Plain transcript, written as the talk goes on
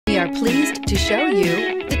are pleased to show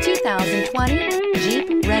you the 2020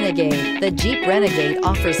 Jeep Renegade. The Jeep Renegade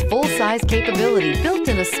offers full-size capability built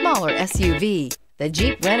in a smaller SUV. The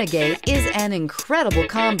Jeep Renegade is an incredible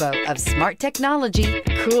combo of smart technology,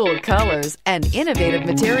 cool colors, and innovative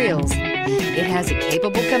materials. It has a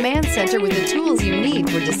capable command center with the tools you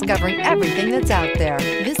need for discovering everything that's out there.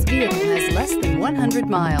 This vehicle has less than 100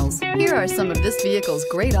 miles. Here are some of this vehicle's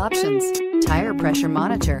great options: tire pressure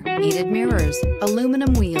monitor, heated mirrors,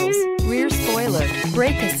 aluminum wheels, rear spoiler,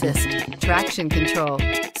 brake assist, traction control,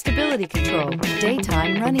 stability control,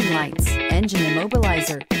 daytime running lights, engine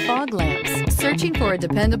immobilizer, fog lamps. Searching for a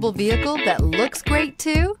dependable vehicle that looks great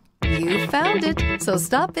too? You found it, so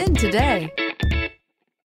stop in today.